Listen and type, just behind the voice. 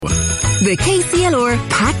The KCLR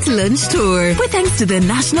Packed Lunch Tour. With thanks to the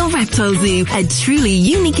National Reptile Zoo. A truly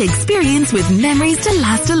unique experience with memories to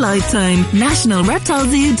last a lifetime.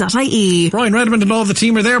 nationalreptilezoo.ie. Brian Redmond and all the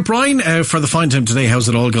team are there. Brian, for the fine time today, how's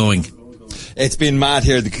it all going? It's been mad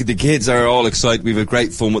here. The kids are all excited. We've had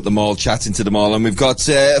great fun with them all, chatting to them all. And we've got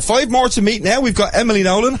 5 more to meet now. We've got Emily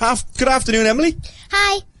Nolan. Good afternoon, Emily.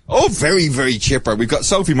 Hi. Oh, very, very chipper. We've got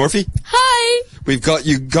Sophie Murphy. Hi. We've got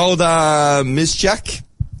Jagoda Miss Jack.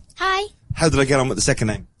 Hi. How did I get on with the second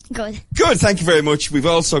name? Good. Good, thank you very much. We've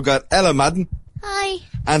also got Ella Madden. Hi.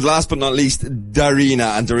 And last but not least,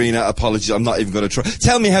 Darina. And Darina, apologies, I'm not even going to try.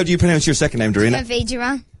 Tell me, how do you pronounce your second name, Darina?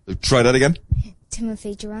 Timothy. Try that again.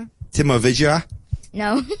 Timothy. Timothy.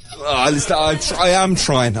 No. I am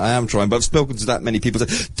trying, but I've spoken to that many people.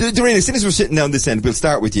 Darina, since we're sitting down this end, we'll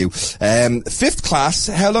start with you. 5th class,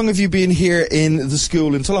 how long have you been here in the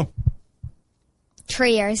school in Tullow?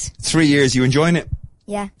 3 years. 3 years, you enjoying it?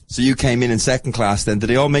 Yeah. So you came in 2nd class then. Did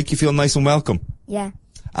they all make you feel nice and welcome? Yeah.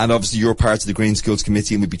 And obviously you're part of the Green Schools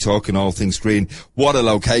Committee and we'll be talking all things green. What a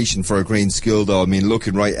location for a green school though. I mean,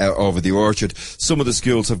 looking right out over the orchard. Some of the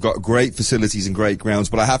schools have got great facilities and great grounds,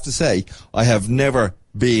 but I have to say, I have never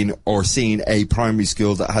been or seen a primary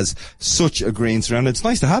school that has such a green surround. It's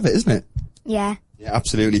nice to have it, isn't it? Yeah. Yeah,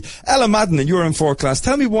 absolutely. Ella Madden, and you're in 4th class.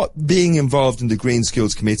 Tell me what being involved in the Green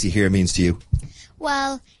Schools Committee here means to you.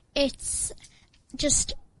 Well, it's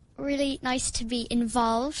just really nice to be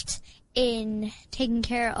involved in taking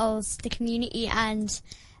care of the community and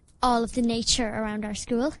all of the nature around our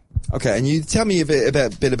school. Okay, and you tell me a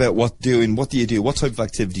bit about what do you do? What type of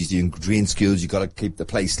activities do you in green schools? You got to keep the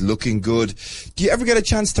place looking good. Do you ever get a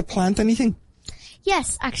chance to plant anything?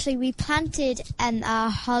 Yes, actually, we planted a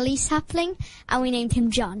holly sapling and we named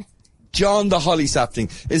him John. John the Holly Sapling.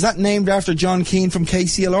 Is that named after John Keane from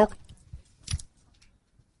KCLR?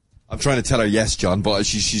 I'm trying to tell her yes, John, but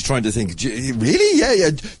she's trying to think, really?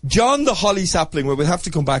 Yeah. John the Holly Sapling. Well, we'll have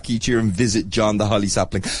to come back each year and visit John the Holly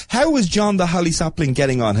Sapling. How is John the Holly Sapling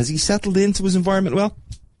getting on? Has he settled into his environment well?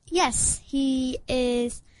 Yes, he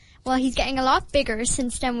is. Well, he's getting a lot bigger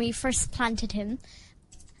since then we first planted him.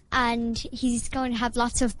 And he's going to have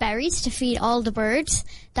lots of berries to feed all the birds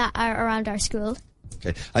that are around our school.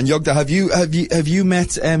 Okay. And Jagoda, have you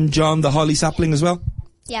met John the Holly Sapling as well?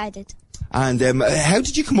 Yeah, I did. And how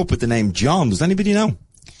did you come up with the name John? Does anybody know?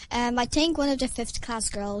 I think one of the 5th class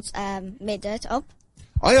girls made it up.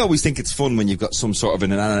 I always think it's fun when you've got some sort of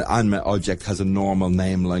an inanimate object has a normal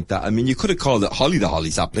name like that. I mean, you could have called it Holly the Holly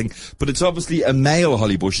Sapling, but it's obviously a male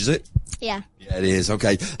holly bush, is it? Yeah. Yeah, it is.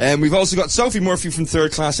 Okay. We've also got Sophie Murphy from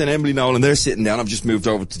 3rd class and Emily Nolan. They're sitting down. I've just moved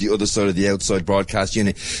over to the other side of the outside broadcast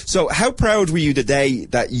unit. So how proud were you today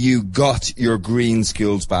that you got your Green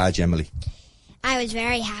Schools badge, Emily? I was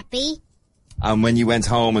very happy. And when you went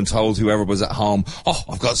home and told whoever was at home, oh,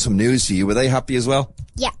 I've got some news for you, were they happy as well?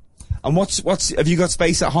 Yeah. And have you got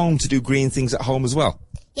space at home to do green things at home as well?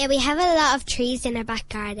 Yeah, we have a lot of trees in our back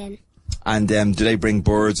garden. And do they bring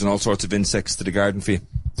birds and all sorts of insects to the garden for you?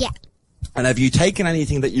 Yeah. And have you taken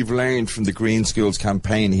anything that you've learned from the Green Schools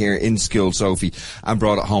campaign here in school, Sophie, and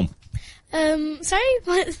brought it home? Sorry,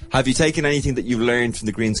 what? Have you taken anything that you've learned from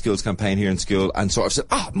the Green Schools campaign here in school and sort of said,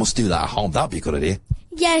 I must do that at home, that'd be a good idea?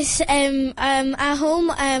 Yes, at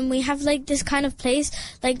home, we have like this kind of place,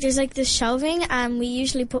 like there's like this shelving and we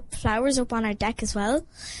usually put flowers up on our deck as well.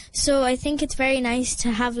 So I think it's very nice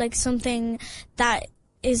to have like something that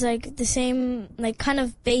is like the same, like kind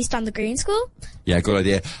of based on the green school. Yeah, good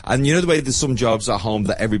idea. And you know the way there's some jobs at home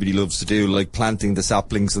that everybody loves to do, like planting the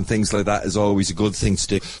saplings and things like that is always a good thing to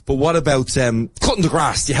do. But what about cutting the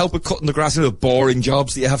grass? Do you help with cutting the grass? You know, the boring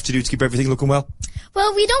jobs that you have to do to keep everything looking well?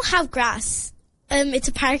 Well, we don't have grass. It's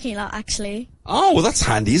a parking lot, actually. Oh, well, that's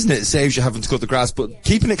handy, isn't it? It saves you having to cut the grass. But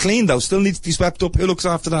keeping it clean, though, still needs to be swept up. Who looks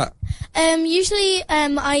after that? Usually,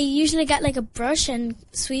 I usually get like a brush and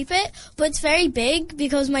sweep it. But it's very big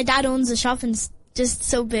because my dad owns a shop and it's just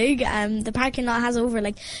so big. The parking lot has over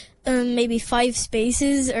like maybe 5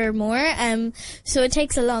 spaces or more. So it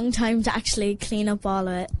takes a long time to actually clean up all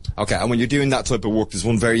of it. Okay, and when you're doing that type of work, there's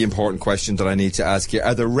one very important question that I need to ask you.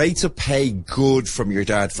 Are the rates of pay good from your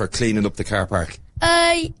dad for cleaning up the car park?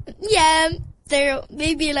 Yeah, they're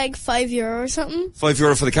maybe like €5 or something.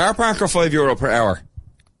 €5 for the car park or €5 per hour?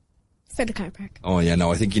 For the car park. Oh yeah,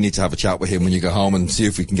 no, I think you need to have a chat with him when you go home and see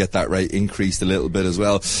if we can get that rate increased a little bit as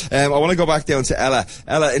well. I want to go back down to Ella.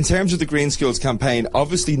 Ella, in terms of the Green Schools campaign,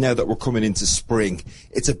 obviously now that we're coming into spring,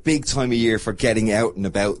 it's a big time of year for getting out and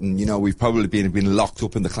about, and you know, we've probably been locked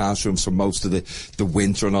up in the classrooms for most of the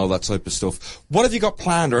winter and all that type of stuff. What have you got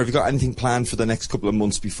planned, or have you got anything planned for the next couple of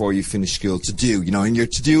months before you finish school to do? You know, in your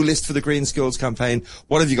to-do list for the Green Schools campaign,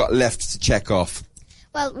 what have you got left to check off?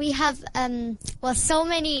 Well, we have, so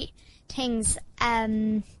many things.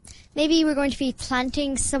 Maybe we're going to be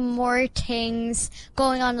planting some more things,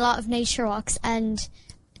 going on a lot of nature walks, and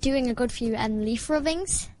doing a good few leaf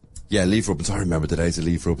rubbings. Yeah, leaf rubbings. I remember the days of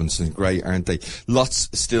leaf rubbings. Great, aren't they? Lots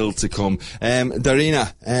still to come.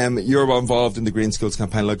 Darina, you're involved in the Green Schools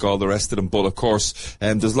campaign like all the rest of them, but of course,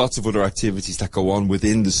 there's lots of other activities that go on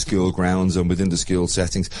within the school grounds and within the school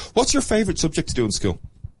settings. What's your favourite subject to do in school?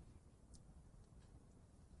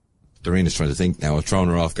 Darina's trying to think now. I've thrown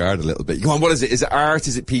her off guard a little bit. Go on, what is it? Is it art?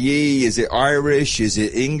 Is it PE? Is it Irish? Is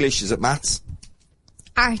it English? Is it maths?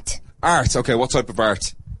 Art. Art, okay. What type of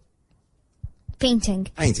art? Painting.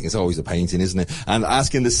 Painting is always a painting, isn't it? And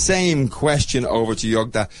asking the same question over to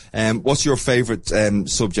Jagoda, what's your favourite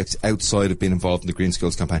subject outside of being involved in the Green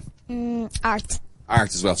Schools campaign? Art.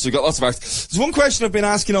 Art as well. So we've got lots of art. There's one question I've been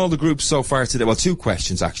asking all the groups so far today. Well, two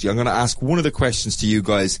questions actually. I'm going to ask one of the questions to you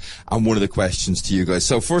guys and one of the questions to you guys.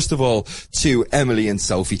 So first of all, to Emily and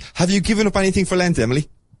Sophie. Have you given up anything for Lent, Emily?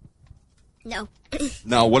 No.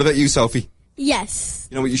 No. What about you, Sophie? Yes.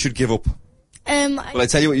 You know what you should give up? Will I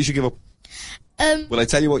tell you what you should give up? Will I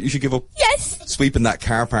tell you what you should give up? Yes. Sweeping that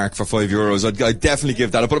car park for €5. I'd definitely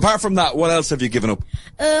give that up. But apart from that, what else have you given up?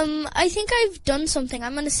 I think I've done something.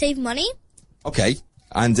 I'm going to save money. Okay.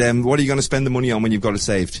 And what are you going to spend the money on when you've got it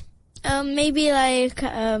saved? Maybe like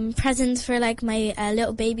presents for like my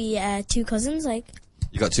little baby 2 cousins. Like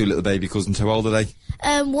You got 2 little baby cousins. How old are they?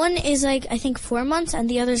 One is like I think 4 months, and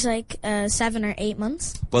the other's like 7 or 8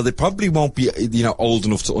 months. Well, they probably won't be, old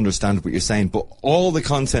enough to understand what you're saying, but all the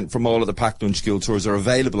content from all of the Packed Lunch School tours are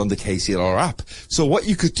available on the KCLR app. So what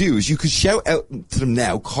you could do is you could shout out to them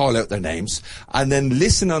now, call out their names, and then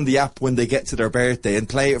listen on the app when they get to their birthday and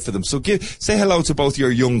play it for them. So say hello to both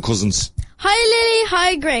your young cousins. Hi Lily,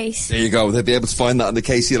 hi Grace. There you go. They'll be able to find that on the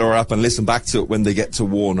KCLR app and listen back to it when they get to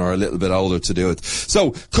 1 or a little bit older to do it.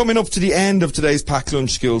 So, coming up to the end of today's Packed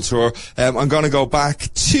Lunch School tour, I'm going to go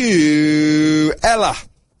back to Ella.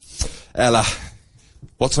 Ella,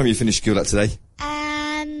 what time you finish school at today?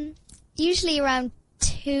 Usually around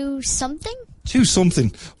 2 something. 2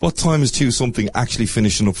 something. What time is 2 something actually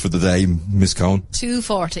finishing up for the day, Miss Cohen?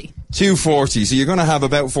 2:40. 2:40. So you're going to have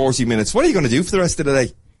about 40 minutes. What are you going to do for the rest of the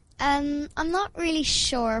day? I'm not really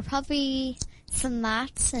sure. Probably some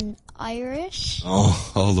maths and Irish.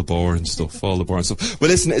 Oh, all the boring stuff, Well,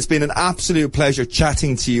 listen, it's been an absolute pleasure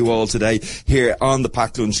chatting to you all today here on the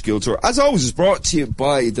Packed Lunch School Tour. As always, it's brought to you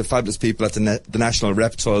by the fabulous people at the National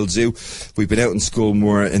Reptile Zoo. We've been out in Scoil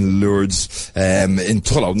Mhuire in Lourdes, in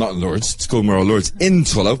Tullow, not in Lourdes, Scoil Mhuire Lourdes in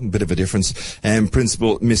Tullow, a bit of a difference.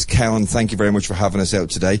 Principal Miss Cowan, thank you very much for having us out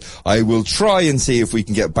today. I will try and see if we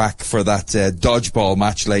can get back for that dodgeball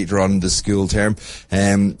match later on in the school term.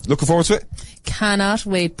 Looking forward to it. Cannot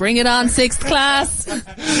wait. Bring it on, 6th class.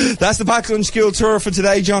 That's the Packed Lunch School Tour for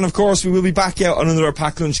today, John. Of course, we will be back out on another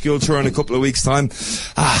Packed Lunch School Tour in a couple of weeks' time.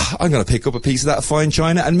 I'm going to pick up a piece of that fine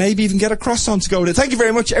china and maybe even get a croissant to go with it. Thank you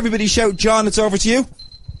very much. Everybody shout, John, it's over to you.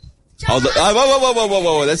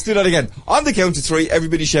 Whoa. Let's do that again. On the count of 3,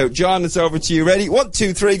 everybody shout, John, it's over to you. Ready? 1,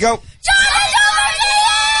 2, 3, go. John, it's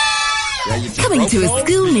over to you! Coming to a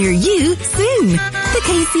school near you soon. The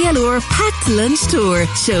KCLR Packed Lunch Tour,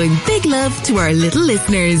 showing big love to our little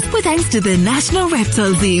listeners. With thanks to the National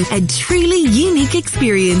Reptile Zoo, a truly unique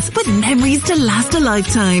experience with memories to last a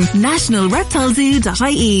lifetime.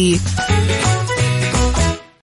 NationalReptileZoo.ie